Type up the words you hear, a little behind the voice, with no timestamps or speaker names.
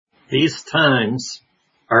These times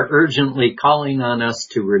are urgently calling on us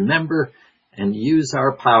to remember and use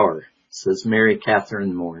our power, says Mary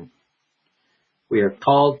Catherine Moore. We are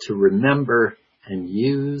called to remember and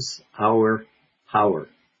use our power.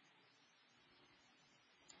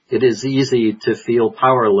 It is easy to feel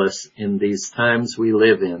powerless in these times we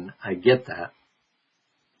live in. I get that.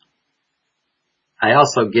 I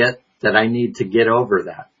also get that I need to get over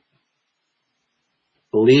that.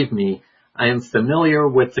 Believe me, I am familiar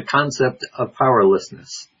with the concept of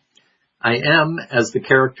powerlessness. I am, as the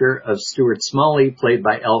character of Stuart Smalley, played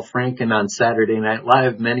by Al Franken on Saturday Night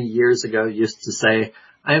Live many years ago, used to say,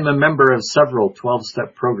 I am a member of several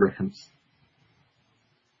 12-step programs.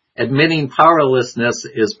 Admitting powerlessness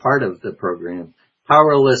is part of the program.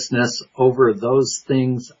 Powerlessness over those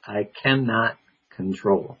things I cannot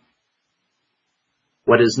control.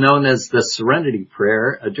 What is known as the Serenity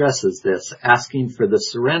Prayer addresses this, asking for the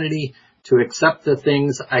serenity to accept the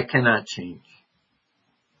things I cannot change.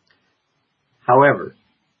 However,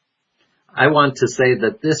 I want to say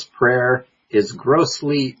that this prayer is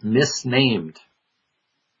grossly misnamed,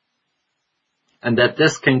 and that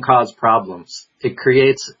this can cause problems. It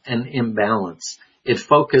creates an imbalance. It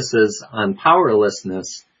focuses on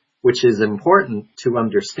powerlessness, which is important to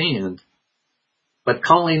understand, but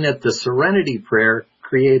calling it the Serenity Prayer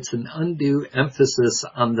creates an undue emphasis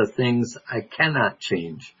on the things I cannot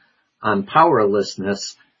change, on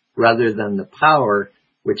powerlessness rather than the power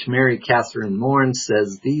which Mary Catherine Moore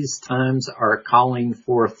says these times are calling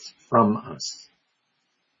forth from us.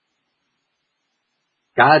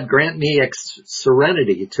 God grant me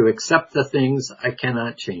serenity to accept the things I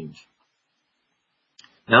cannot change.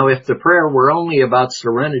 Now, if the prayer were only about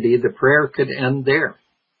serenity, the prayer could end there.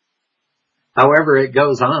 However, it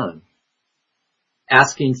goes on,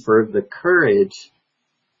 asking for the courage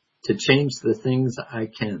to change the things I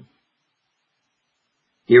can.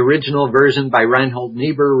 The original version by Reinhold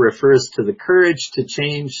Niebuhr refers to the courage to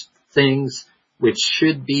change things which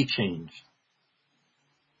should be changed.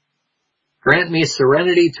 Grant me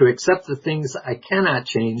serenity to accept the things I cannot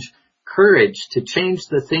change, courage to change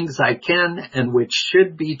the things I can and which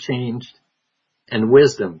should be changed, and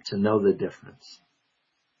wisdom to know the difference.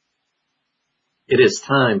 It is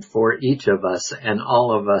time for each of us and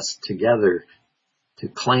all of us together to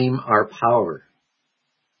claim our power.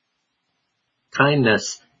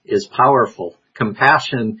 Kindness is powerful.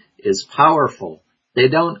 Compassion is powerful. They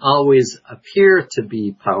don't always appear to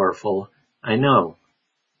be powerful, I know.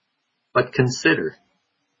 But consider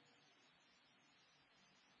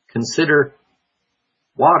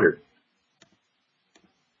water.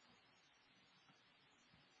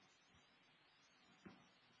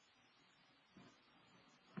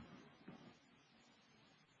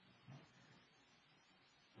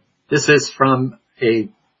 This is from a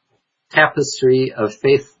Tapestry of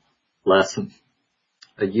Faith lesson,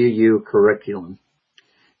 a UU curriculum.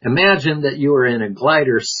 Imagine that you are in a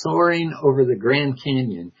glider soaring over the Grand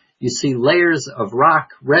Canyon. You see layers of rock,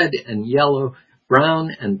 red and yellow,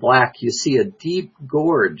 brown and black. You see a deep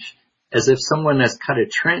gorge, as if someone has cut a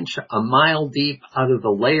trench a mile deep out of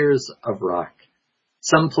the layers of rock.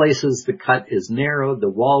 Some places the cut is narrow, the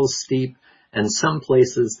walls steep, and some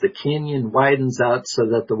places the canyon widens out so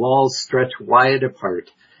that the walls stretch wide apart.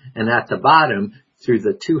 And at the bottom, through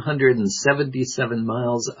the 277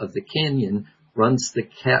 miles of the canyon, runs the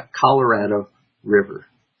Colorado River.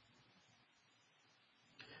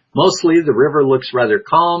 Mostly the river looks rather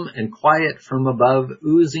calm and quiet from above,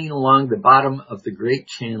 oozing along the bottom of the Great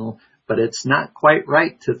Channel, but it's not quite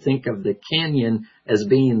right to think of the canyon as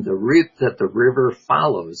being the route that the river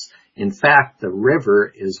follows. In fact, the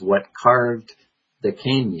river is what carved the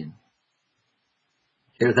canyon.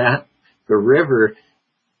 Hear that? The river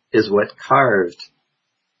is what carved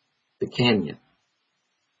the canyon.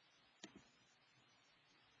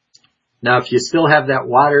 Now, if you still have that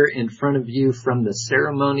water in front of you from the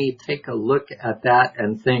ceremony, take a look at that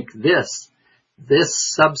and think this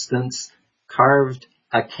substance carved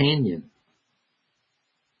a canyon.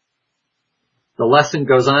 The lesson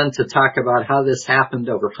goes on to talk about how this happened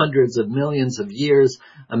over hundreds of millions of years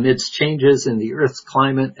amidst changes in the Earth's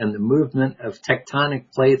climate and the movement of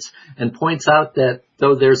tectonic plates, and points out that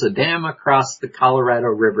though there's a dam across the Colorado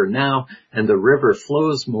River now and the river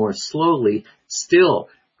flows more slowly, still,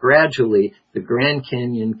 gradually, the Grand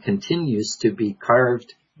Canyon continues to be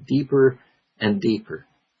carved deeper and deeper.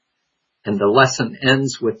 And the lesson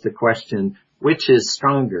ends with the question, which is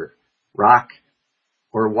stronger, rock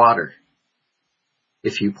or water?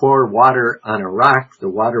 If you pour water on a rock, the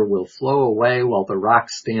water will flow away while the rock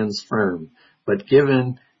stands firm. But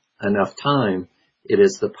given enough time, it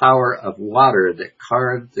is the power of water that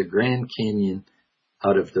carved the Grand Canyon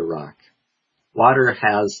out of the rock. Water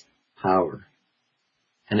has power.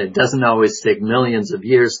 And it doesn't always take millions of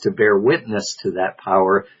years to bear witness to that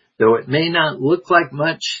power, though it may not look like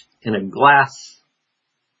much in a glass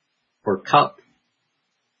or cup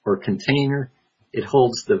or container. It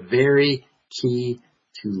holds the very key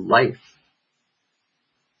to life.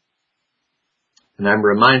 And I'm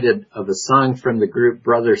reminded of a song from the group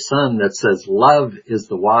Brother Sun that says, love is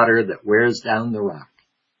the water that wears down the rock.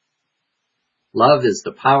 Love is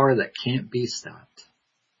the power that can't be stopped.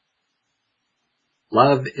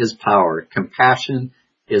 Love is power. Compassion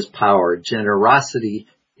is power. Generosity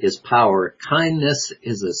is power. Kindness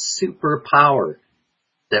is a superpower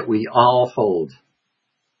that we all hold.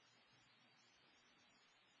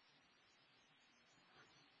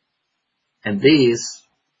 And these,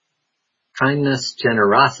 kindness,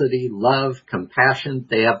 generosity, love, compassion,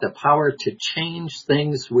 they have the power to change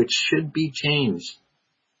things which should be changed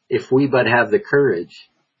if we but have the courage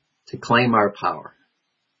to claim our power.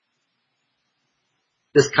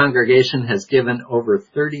 This congregation has given over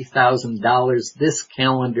 $30,000 this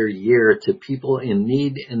calendar year to people in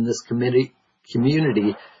need in this community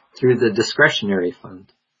through the discretionary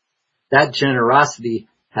fund. That generosity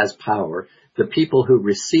has power. The people who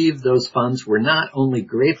received those funds were not only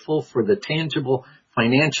grateful for the tangible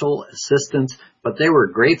financial assistance, but they were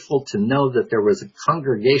grateful to know that there was a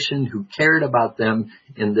congregation who cared about them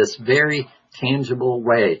in this very tangible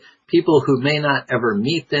way. People who may not ever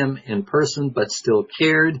meet them in person, but still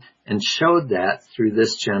cared and showed that through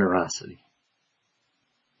this generosity.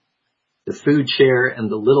 The food share and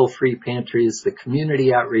the little free pantries, the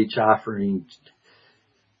community outreach offering,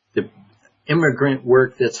 the immigrant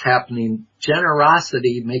work that's happening,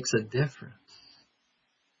 generosity makes a difference.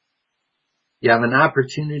 You have an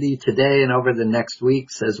opportunity today and over the next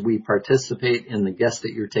weeks as we participate in the Guest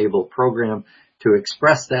at Your Table program to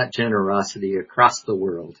express that generosity across the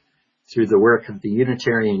world through the work of the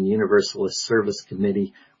Unitarian Universalist Service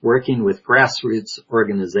Committee, working with grassroots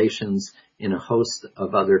organizations in a host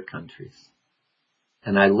of other countries.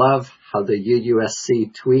 And I love how the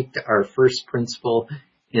UUSC tweaked our first principle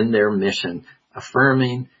in their mission,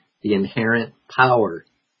 affirming the inherent power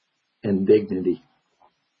and dignity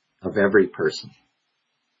of every person.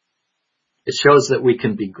 It shows that we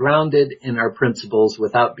can be grounded in our principles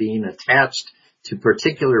without being attached to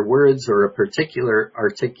particular words or a particular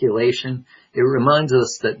articulation. It reminds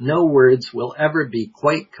us that no words will ever be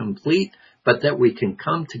quite complete, but that we can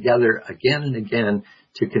come together again and again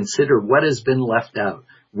to consider what has been left out,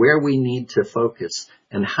 where we need to focus,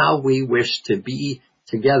 and how we wish to be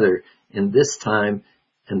together in this time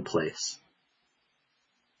and place.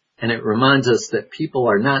 And it reminds us that people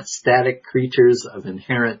are not static creatures of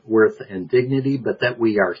inherent worth and dignity, but that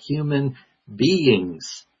we are human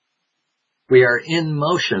beings. We are in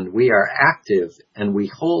motion, we are active, and we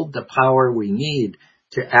hold the power we need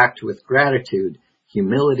to act with gratitude,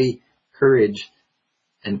 humility, courage,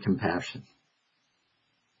 and compassion.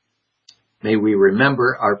 May we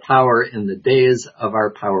remember our power in the days of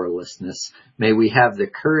our powerlessness. May we have the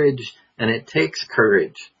courage, and it takes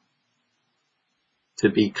courage, to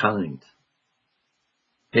be kind.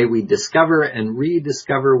 May we discover and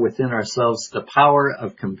rediscover within ourselves the power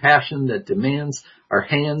of compassion that demands our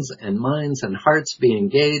hands and minds and hearts be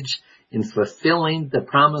engaged in fulfilling the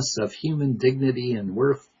promise of human dignity and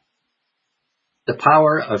worth. The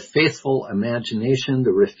power of faithful imagination,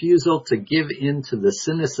 the refusal to give in to the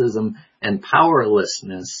cynicism and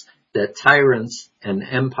powerlessness that tyrants and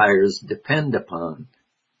empires depend upon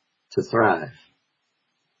to thrive.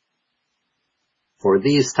 For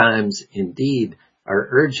these times indeed are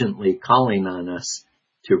urgently calling on us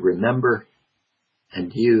to remember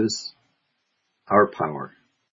and use our power.